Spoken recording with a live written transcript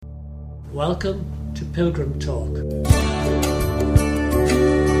Welcome to Pilgrim Talk.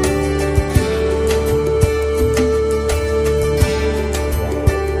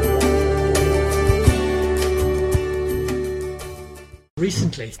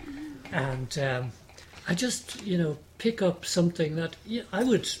 Recently, and I just, pick up something that I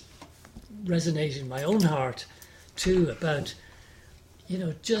would resonate in my own heart too about,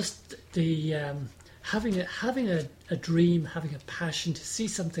 just the having a dream, having a passion to see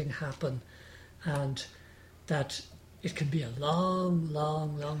something happen, and that it can be a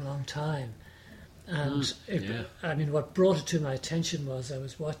long time. And what brought it to my attention was I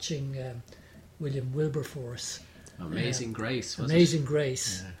was watching William Wilberforce. Amazing Grace. Amazing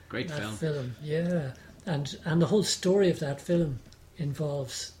Grace. Yeah, great film. Yeah, and the whole story of that film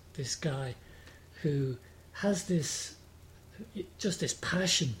involves this guy who has this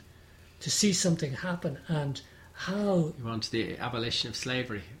passion to see something happen, and how he wanted the abolition of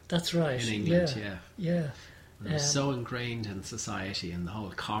slavery. That's right. In England, yeah. It was so ingrained in society, and the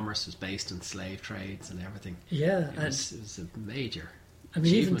whole commerce was based on slave trades and everything. Yeah, it was a major.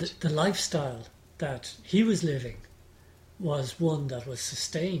 Even the lifestyle that he was living was one that was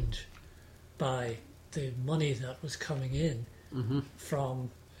sustained by the money that was coming in from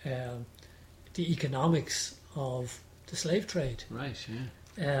the economics of the slave trade. Right.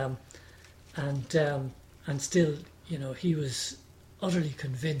 Yeah. And still, he was utterly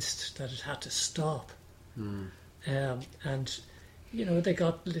convinced that it had to stop. And they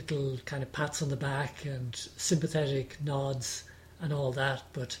got little kind of pats on the back and sympathetic nods and all that,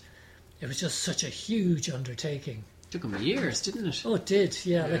 but it was just such a huge undertaking. It took him years, didn't it? Oh, it did.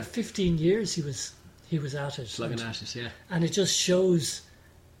 Yeah, like 15 years he was at it. Slugging at it, yeah. And it just shows,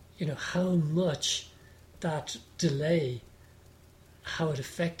 how much that delay, how it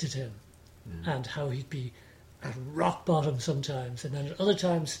affected him, and how he'd be at rock bottom sometimes, and then at other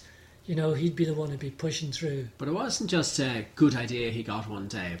times, he'd be the one who'd be pushing through. But it wasn't just a good idea he got one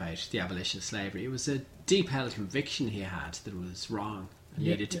day about the abolition of slavery. It was a deep-held conviction he had that it was wrong and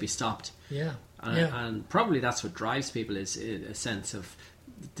needed to be stopped. Yeah. And probably that's what drives people, is a sense of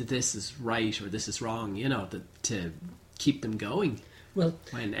that this is right or this is wrong, to keep them going. Well,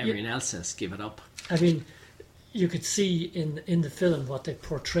 when everyone else says give it up. I mean, you could see in the film what they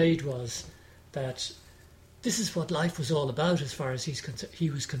portrayed was that this is what life was all about as far as he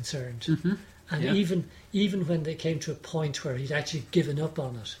was concerned. Mm-hmm. And even when they came to a point where he'd actually given up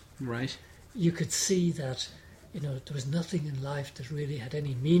on it, right, you could see that there was nothing in life that really had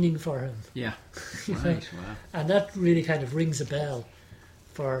any meaning for him. Yeah, right. Wow. And that really kind of rings a bell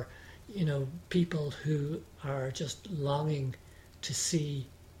for people who are just longing to see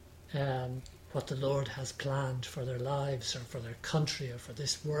what the Lord has planned for their lives or for their country or for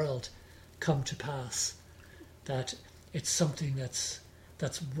this world come to pass. That it's something that's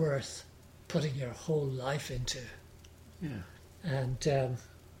worth putting your whole life into. Yeah. And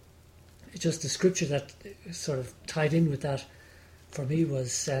it's just the scripture that sort of tied in with that for me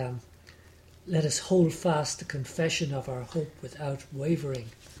was, let us hold fast the confession of our hope without wavering.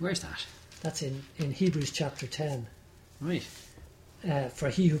 Where's that? That's in Hebrews chapter 10. Right. For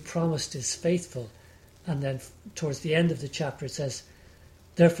he who promised is faithful. And then towards the end of the chapter it says,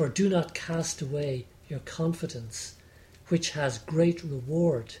 therefore do not cast away your confidence, which has great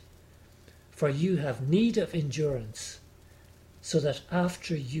reward, for you have need of endurance, so that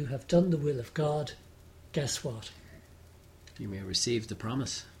after you have done the will of God, guess what? You may receive the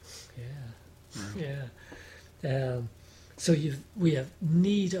promise. So we have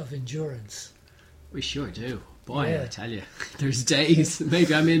need of endurance. We sure do. Boy, I tell you, there's days,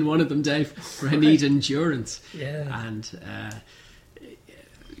 maybe I'm in one of them, Dave, where I need endurance. Yeah. And,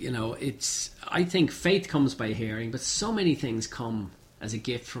 I think faith comes by hearing, but so many things come as a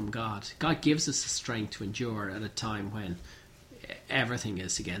gift from God. God gives us the strength to endure at a time when everything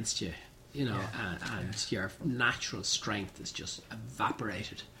is against you, and your natural strength is just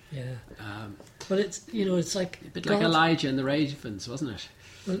evaporated. Yeah. But it's like a bit like Elijah and the ravens, wasn't it?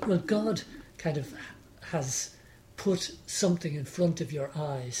 Well, God kind of has put something in front of your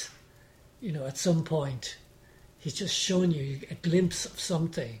eyes. At some point, He's just showing you a glimpse of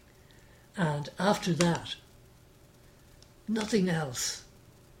something, and after that, nothing else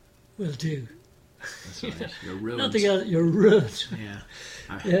will do. That's right. You're ruined. Nothing else. You're ruined. Yeah.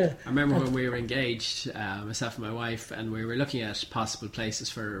 I remember when we were engaged, myself and my wife, and we were looking at possible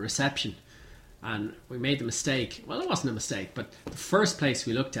places for a reception, and we made the mistake. Well, it wasn't a mistake, but the first place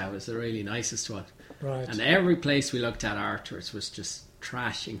we looked at was the really nicest one. Right. And every place we looked at afterwards was just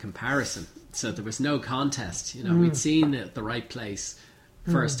trash in comparison. So there was no contest. We'd seen the right place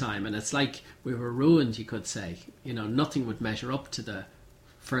first time, and it's like we were ruined, you could say. Nothing would measure up to the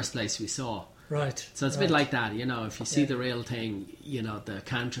first place we saw. Right. So it's a right. bit like that, you know. If you see Yeah. the real thing, you know, the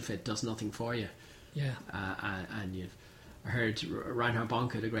counterfeit does nothing for you. Yeah. And you've heard Reinhard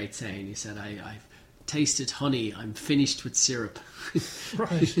Bonnke, the great saying. He said, "I've tasted honey. I'm finished with syrup."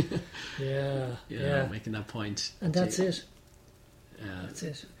 Right. Yeah. You know, Yeah. making that point. And that's it. Uh, That's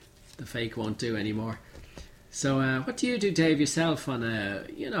it. the fake won't do anymore. So, what do you do, Dave, yourself? On a,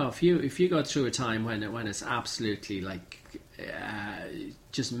 you know, if you go through a time when it's absolutely like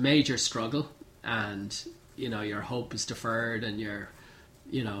just major struggle, and you know your hope is deferred, and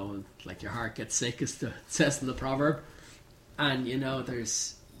you know, like your heart gets sick, as it says in the proverb, and you know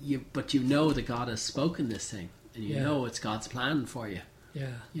but you know that God has spoken this thing, and you Yeah. know it's God's plan for you.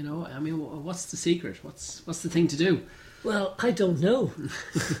 Yeah. You know, I mean, what's the secret? What's the thing to do? Well, I don't know.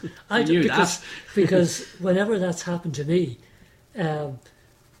 I knew that. because whenever that's happened to me,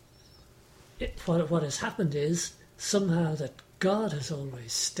 what has happened is somehow that God has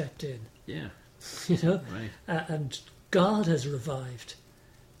always stepped in. Yeah, You know, right. and God has revived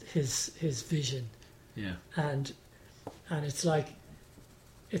his vision, Yeah, and it's like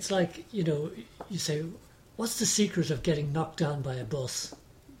you know, you say, what's the secret of getting knocked down by a bus?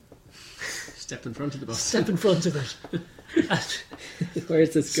 step in front of the bus. Step in front of it. And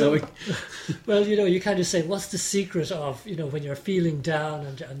Where's this going? well, you know, you kind of say, what's the secret of, you know, when you're feeling down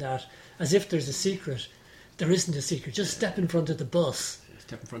and that, as if there's a secret. There isn't a secret. Just step in front of the bus.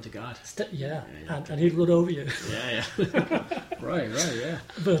 Step in front of God. Yeah, yeah. And he'll run over you. Yeah, yeah. right, yeah.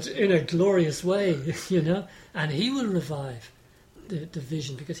 But in a glorious way, you know, and he will revive the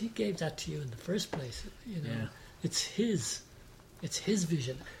vision, because he gave that to you in the first place. You know, Yeah. it's his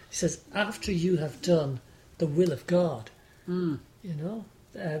vision. He says, after you have done the will of God, you know,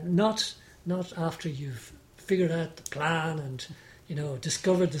 not after you've figured out the plan and, you know,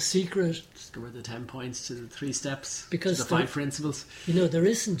 discovered the secret. Discover the 10 points to the 3 steps, Because to the 5 principles. You know, there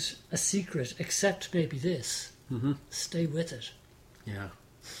isn't a secret except maybe this. Mm-hmm. Stay with it. Yeah.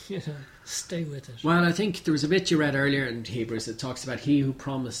 You know, stay with it. Well, I think there was a bit you read earlier in Hebrews that talks about he who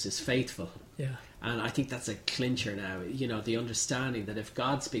promised is faithful. Yeah. And I think that's a clincher now. You know, the understanding that if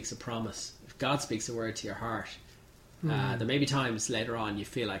God speaks a promise, if God speaks a word to your heart, there may be times later on you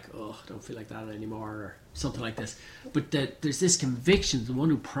feel like, oh, I don't feel like that anymore, or something like this. But there's this conviction the one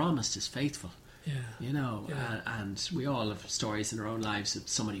who promised is faithful. Yeah. You know, Yeah. and we all have stories in our own lives of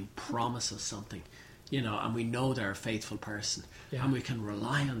somebody who promises something, you know, and we know they're a faithful person, Yeah. and we can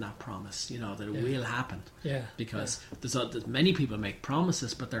rely on that promise, you know, that it Yeah. will happen. Yeah. Because there's many people make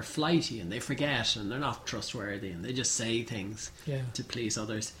promises, but they're flighty and they forget and they're not trustworthy and they just say things Yeah. to please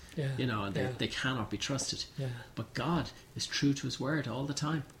others, Yeah. you know, and Yeah. they cannot be trusted. Yeah. But God is true to his word all the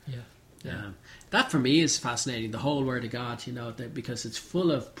time. Yeah. Yeah. That for me is fascinating, the whole word of God, you know, because it's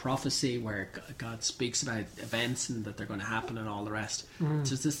full of prophecy where God speaks about events and that they're going to happen and all the rest.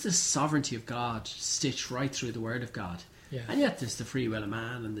 So there's this sovereignty of God stitched right through the word of God. Yeah. And yet there's the free will of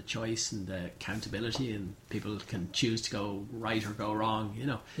man and the choice and the accountability, and people can choose to go right or go wrong, you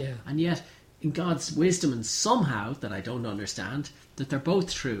know. Yeah. And yet in God's wisdom, and somehow that I don't understand, that they're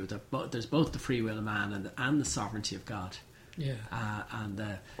both true. There's both the free will of man and the sovereignty of God. Yeah. And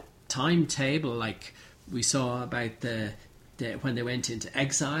the timetable, like we saw about the when they went into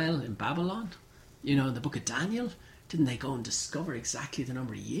exile in Babylon, you know, in the book of Daniel, didn't they go and discover exactly the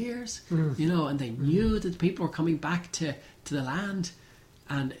number of years? You know, and they knew that people were coming back to the land,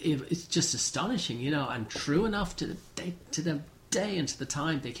 and it's just astonishing, you know, and true enough to the day and to the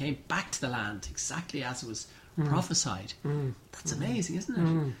time they came back to the land exactly as it was prophesied. That's amazing, isn't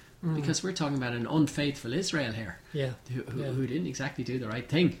it? Because we're talking about an unfaithful Israel here, Yeah. who didn't exactly do the right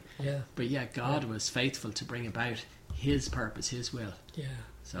thing. Yeah. But yet God was faithful to bring about his purpose, his will. Yeah.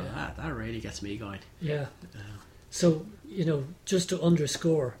 So that really gets me going. Yeah. So, you know, just to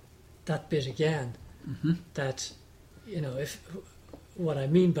underscore that bit again, that, you know, if what I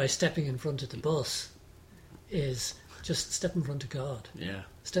mean by stepping in front of the bus is just step in front of God. Yeah.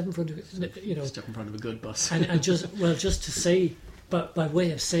 Step in front of, you know, Step in front of a good bus. and just to say, but by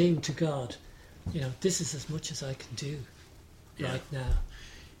way of saying to God, you know, this is as much as I can do right now.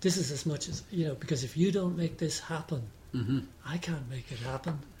 This is as much as, you know, because if you don't make this happen, I can't make it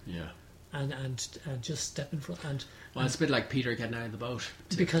happen. Yeah. And just step in front. And Well, it's a bit like Peter getting out of the boat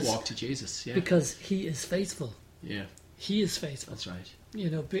to walk to Jesus. Yeah. because he is faithful. Yeah. He is faithful. That's right. You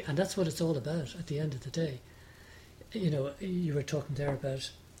know, and that's what it's all about at the end of the day. You know, you were talking there about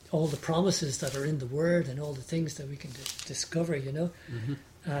all the promises that are in the Word and all the things that we can discover, you know.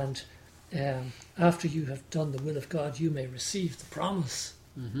 And after you have done the will of God, you may receive the promise.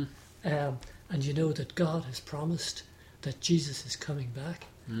 And you know that God has promised that Jesus is coming back,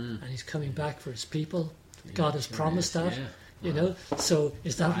 and he's coming back for his people. God has promised that. Yeah. You know, so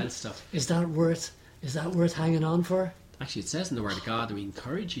is Wild stuff. that worth hanging on for? Actually, it says in the Word of God that we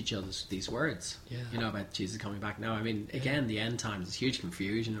encourage each other with these words. Yeah. You know, about Jesus coming back. Now, I mean, again, the end times, there's huge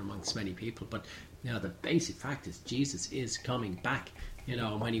confusion amongst many people, but you know, the basic fact is Jesus is coming back. You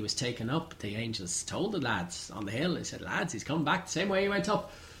know, and when he was taken up, the angels told the lads on the hill, they said, lads, he's coming back the same way he went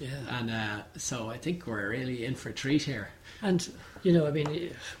up. Yeah. And so I think we're really in for a treat here. And, you know, I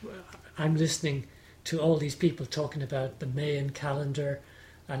mean, I'm listening to all these people talking about the Mayan calendar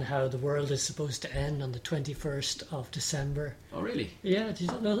and how the world is supposed to end on the 21st of December. Oh, really? Yeah, did you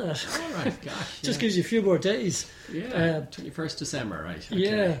not know that? All right, gosh. Just gives you a few more days. Yeah, 21st December, right.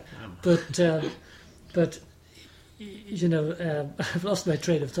 Okay. Yeah, but you know, I've lost my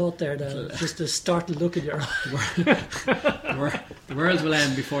train of thought there now. Just a startled look in your eye. The world will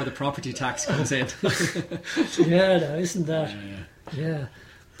end before the property tax comes in. Yeah, now, isn't that? Yeah.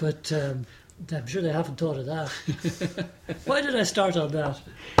 But I'm sure they haven't thought of that. Why did I start on that?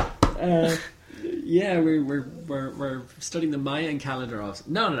 Yeah, we're studying the Mayan calendar.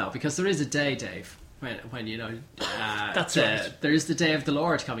 No, because there is a day, Dave, when you know. That's right. There is the day of the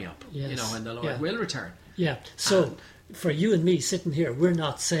Lord coming up. Yes. You know, when the Lord will return. Yeah. So for you and me sitting here, we're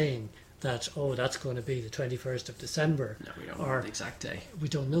not saying that, oh, that's going to be the 21st of December. No, we don't know the exact day. We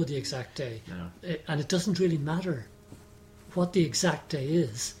don't know the exact day. No. And it doesn't really matter what the exact day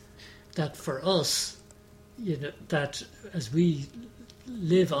is. That for us, you know, that as we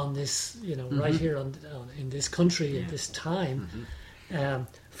live on this, you know, right here in this country at this time,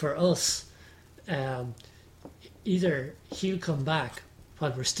 for us, either he'll come back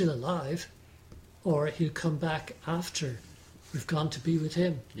while we're still alive, or he'll come back after we've gone to be with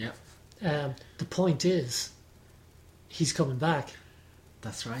him. Yeah. The point is, he's coming back.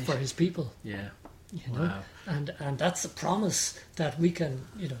 That's right. For his people. Yeah. You know, and that's a promise that we can,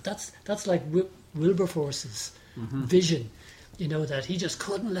 you know, that's like Wilberforce's vision, you know, that he just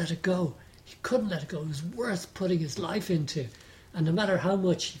couldn't let it go. He couldn't let it go. It was worth putting his life into, and no matter how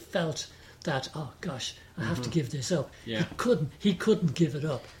much he felt that, oh gosh, I have to give this up, he couldn't give it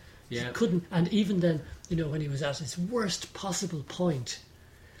up. Yeah. He couldn't. And even then, you know, when he was at his worst possible point,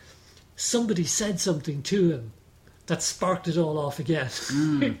 somebody said something to him that sparked it all off again.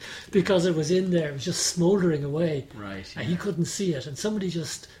 Because it was in there, it was just smouldering away. Right. And he couldn't see it. And somebody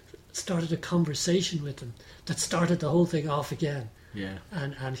just started a conversation with him that started the whole thing off again. Yeah.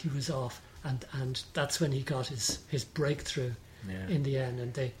 And he was off. And that's when he got his breakthrough in the end.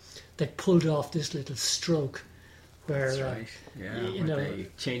 And they pulled off this little stroke where, that's right. Yeah, you where know, they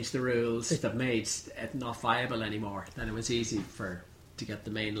changed the rules that made it not viable anymore. Then it was easy to get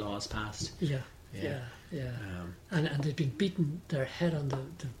the main laws passed. Yeah. And they'd been beating their head on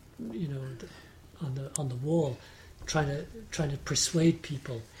the wall, trying to persuade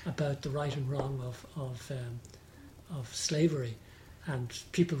people about the right and wrong of slavery, and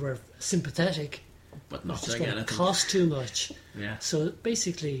people were sympathetic, but not just doing going to anything. cost too much. Yeah. So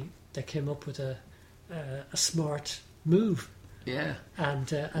basically, they came up with a smart move. Yeah.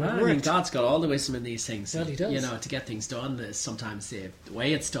 And it well, worked. I mean, God's got all the wisdom in these things. Well, he does. You know, to get things done, sometimes the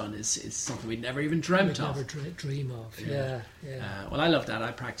way it's done is something we'd never even dreamt of. Never dream of. Yeah. Well, I love that.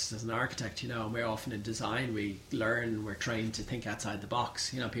 I practice as an architect, you know, and we're often in design, we're trained to think outside the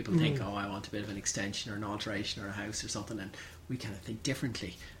box. You know, people think, oh, I want a bit of an extension or an alteration or a house or something, and we kind of think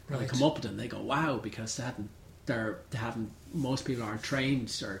differently. When we come up with them, they go, wow, because most people aren't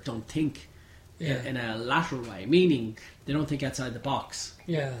trained or don't think in a lateral way, meaning they don't think outside the box.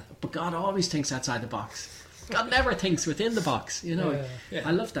 Yeah. But God always thinks outside the box. God never thinks within the box, you know. Yeah. I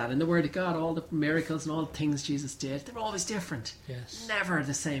love that. In the Word of God, all the miracles and all the things Jesus did, they're always different. Yes. Never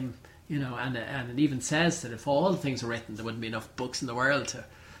the same, you know. And it even says that if all the things were written, there wouldn't be enough books in the world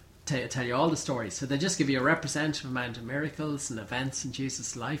to tell you all the stories. So they just give you a representative amount of miracles and events in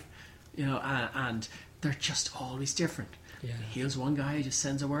Jesus' life, you know, and they're just always different. Yeah. He heals one guy, he just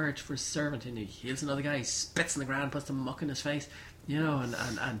sends a word for his servant, and he heals another guy, he spits in the ground, puts the muck in his face, you know,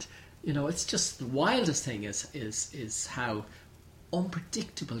 and you know, it's just the wildest thing is how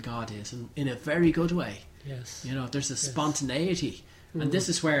unpredictable God is in a very good way. Yes. You know, there's a spontaneity, and this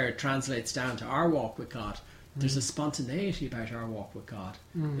is where it translates down to our walk with God. There's a spontaneity about our walk with God.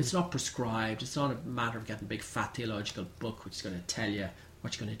 It's not prescribed. It's not a matter of getting a big fat theological book which is going to tell you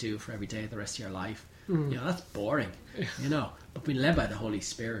what you're going to do for every day of the rest of your life. You know, that's boring, you know. But being led by the Holy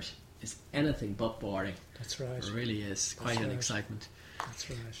Spirit is anything but boring. That's right. It really is quite an excitement. That's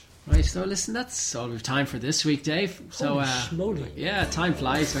right. Right, so listen, that's all we've time for this week, Dave. So, yeah, time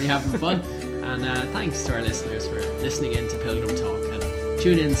flies when you're having fun. And thanks to our listeners for listening in to Pilgrim Talk. And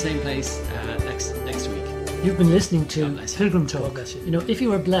tune in, same place next week. You've been listening to God bless you. Pilgrim God Talk. bless you. You know, if you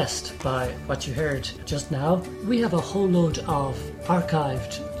were blessed by what you heard just now, we have a whole load of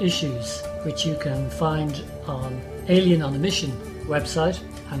archived issues which you can find on Alien on a Mission website,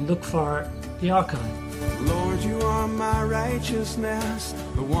 and look for the archive. Lord, you are my righteousness,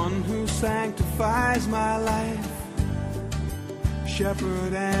 the one who sanctifies my life,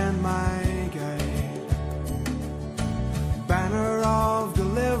 shepherd and my guide, banner of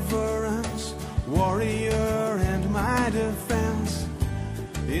deliverance, warrior and my defense.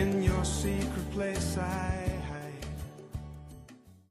 In your secret place I